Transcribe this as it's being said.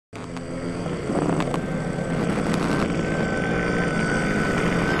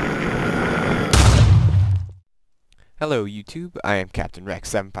Hello YouTube, I am Captain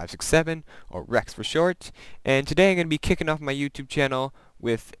Rex7567, or Rex for short, and today I'm going to be kicking off my YouTube channel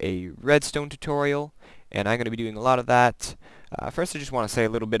with a redstone tutorial, and I'm going to be doing a lot of that. First I just want to say a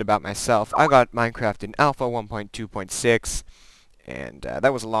little bit about myself. I got Minecraft in Alpha 1.2.6, and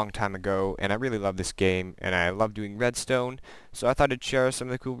that was a long time ago, and I really love this game, and I love doing redstone, so I thought I'd share some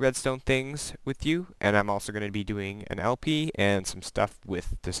of the cool redstone things with you, and I'm also going to be doing an LP and some stuff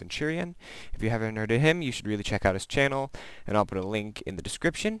with the Centurion. If you haven't heard of him, you should really check out his channel, and I'll put a link in the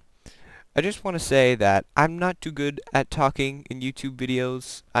description. I just want to say that I'm not too good at talking in YouTube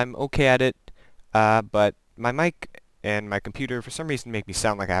videos. I'm okay at it, but my mic and my computer for some reason make me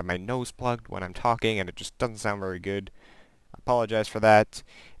sound like I have my nose plugged when I'm talking, and it just doesn't sound very good. Apologize for that.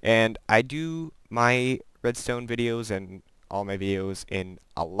 And I do my redstone videos and all my videos in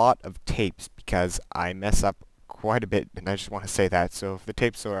a lot of tapes because I mess up quite a bit, and I just want to say that. So if the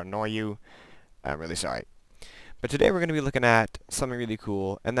tapes sort of annoy you, I'm really sorry. But today we're going to be looking at something really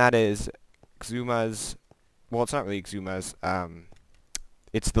cool, and that is Xisuma's, well, it's not really Xisuma's,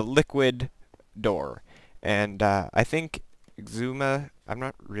 it's the liquid door. And I think Xisuma, I'm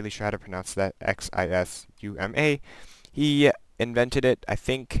not really sure how to pronounce that, Xisuma, he invented it, I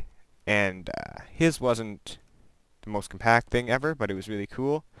think, and his wasn't the most compact thing ever, but it was really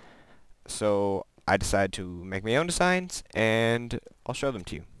cool. So I decided to make my own designs, and I'll show them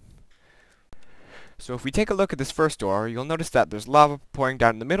to you. So if we take a look at this first door, you'll notice that there's lava pouring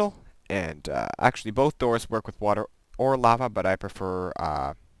down in the middle, and actually both doors work with water or lava, but I prefer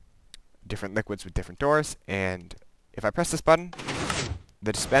different liquids with different doors. And if I press this button,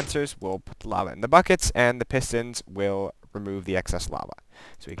 the dispensers will put the lava in the buckets, and the pistons will remove the excess lava.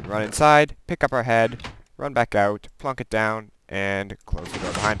 So we can run inside, pick up our head, run back out, plunk it down, and close the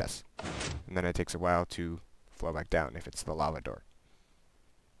door behind us. And then it takes a while to flow back down if it's the lava door.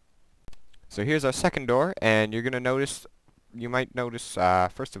 So here's our second door, and you're going to notice, you might notice,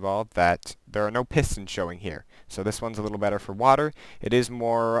 first of all, that there are no pistons showing here. So this one's a little better for water. It is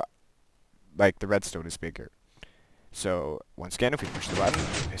more like the redstone is bigger. So once again, if we push the button,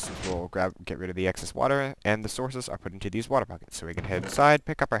 the pistons will get rid of the excess water, and the sources are put into these water buckets. So we can head inside,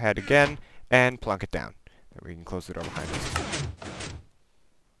 pick up our head again, and plunk it down. Then we can close the door behind us.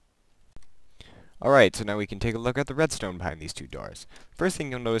 Alright, so now we can take a look at the redstone behind these two doors. First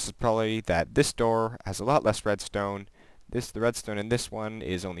thing you'll notice is probably that this door has a lot less redstone. The redstone in this one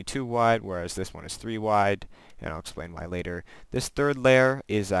is only 2 wide, whereas this one is 3 wide, and I'll explain why later. This third layer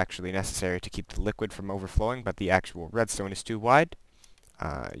is actually necessary to keep the liquid from overflowing, but the actual redstone is too wide.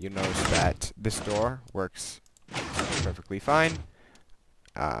 You'll notice that this door works perfectly fine.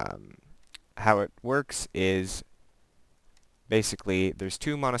 How it works is basically there's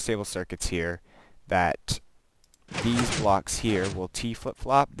 2 monostable circuits here that these blocks here will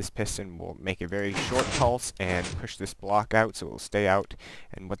T-flip-flop. This piston will make a very short pulse and push this block out so it will stay out.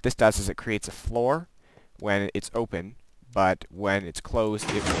 And what this does is it creates a floor when it's open, but when it's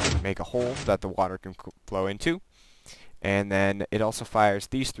closed it will make a hole that the water can flow into. And then it also fires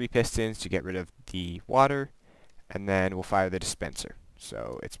these 3 pistons to get rid of the water, and then we'll fire the dispenser.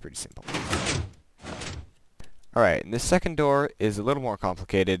 So it's pretty simple. Alright, and this second door is a little more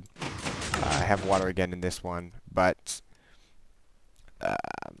complicated. I have water again in this one, but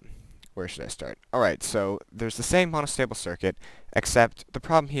where should I start? Alright, so there's the same monostable circuit, except the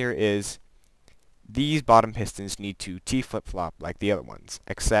problem here is these bottom pistons need to T-flip-flop like the other ones,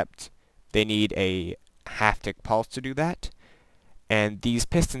 except they need a half-tick pulse to do that. And these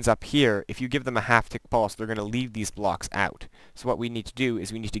pistons up here, if you give them a half-tick pulse, they're going to leave these blocks out. So what we need to do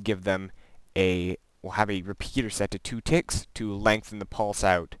is we need to give them we'll have a repeater set to 2 ticks to lengthen the pulse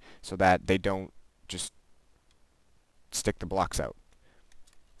out so that they don't just stick the blocks out.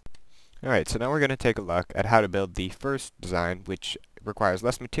 Alright, so now we're going to take a look at how to build the first design, which requires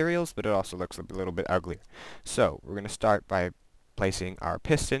less materials, but it also looks a little bit uglier. So we're going to start by placing our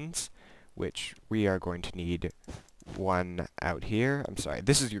pistons, which we are going to need one out here. I'm sorry,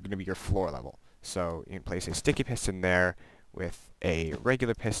 this is going to be your floor level. So you can place a sticky piston there with a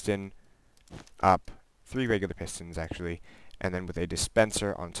regular piston up, 3 regular pistons actually, and then with a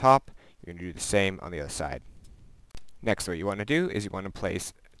dispenser on top, you're going to do the same on the other side. Next, what you want to do is you want to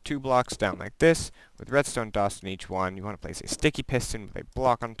place 2 blocks down like this, with redstone dust in each one. You want to place a sticky piston with a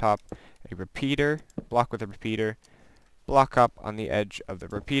block on top, a repeater, block with a repeater, block up on the edge of the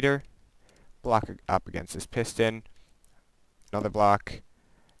repeater, block up against this piston, another block,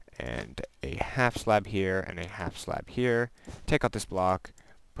 and a half slab here and a half slab here. Take out this block,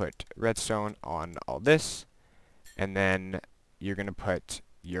 put redstone on all this, and then you're going to put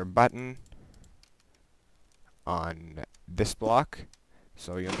your button on this block,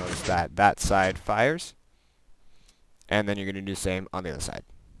 so you'll notice that that side fires, and then you're going to do the same on the other side.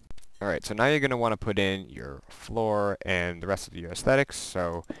 Alright, so now you're going to want to put in your floor and the rest of your aesthetics,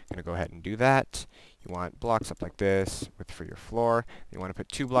 so I'm going to go ahead and do that. You want blocks up like this for your floor. You want to put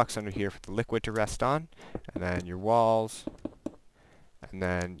 2 blocks under here for the liquid to rest on, and then your walls, and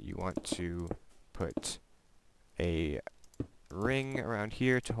then you want to put a ring around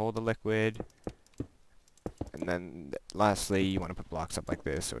here to hold the liquid, and then lastly you want to put blocks up like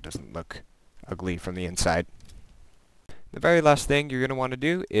this so it doesn't look ugly from the inside. The very last thing you're going to want to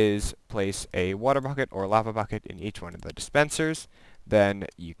do is place a water bucket or lava bucket in each one of the dispensers. Then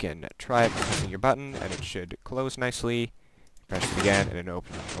you can try it by pressing your button and it should close nicely. Press it again and it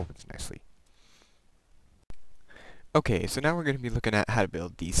opens nicely. Okay, so now we're going to be looking at how to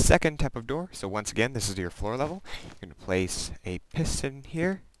build the second type of door. So once again, this is your floor level. You're going to place a piston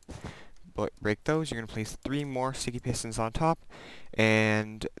here. Break those. You're going to place 3 more sticky pistons on top.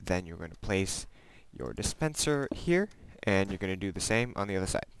 And then you're going to place your dispenser here. And you're going to do the same on the other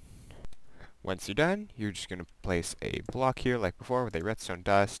side. Once you're done, you're just going to place a block here like before with a redstone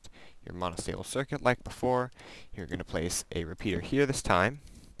dust, your monostable circuit like before. You're going to place a repeater here this time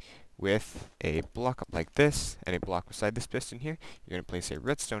with a block up like this and a block beside this piston here. You're going to place a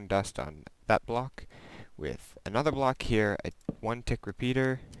redstone dust on that block with another block here, a 1-tick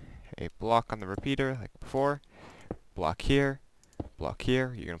repeater, a block on the repeater like before, block here, block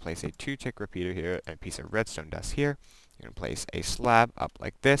here. You're going to place a 2-tick repeater here and a piece of redstone dust here. You're going to place a slab up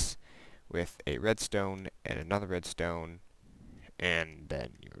like this with a redstone and another redstone, and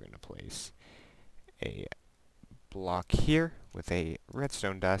then you're going to place a block here with a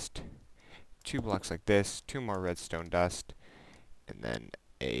redstone dust, 2 blocks like this, 2 more redstone dust, and then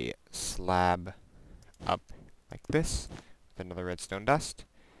a slab up like this with another redstone dust,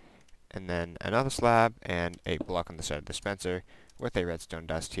 and then another slab and a block on the side of the dispenser with a redstone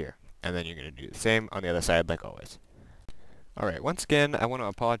dust here. And then you're going to do the same on the other side like always. Alright, once again, I want to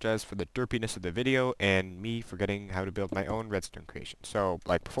apologize for the derpiness of the video and me forgetting how to build my own redstone creation. So,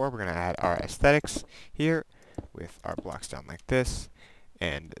 like before, we're going to add our aesthetics here with our blocks down like this.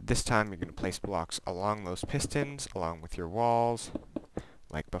 And this time, you're going to place blocks along those pistons, along with your walls,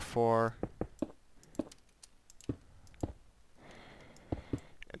 like before.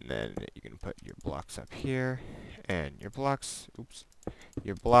 And then you're going to put your blocks up here, and your blocks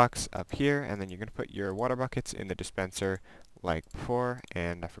up here, and then you're going to put your water buckets in the dispenser like before,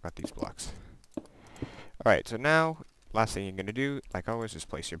 and I forgot these blocks. Alright, so now, last thing you're going to do, like always, is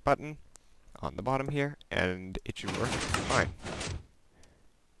place your button on the bottom here, and it should work fine.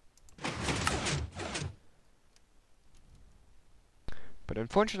 But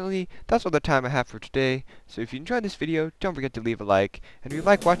unfortunately, that's all the time I have for today, so if you enjoyed this video, don't forget to leave a like, and if you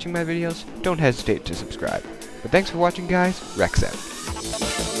like watching my videos, don't hesitate to subscribe. But thanks for watching guys, Rex out.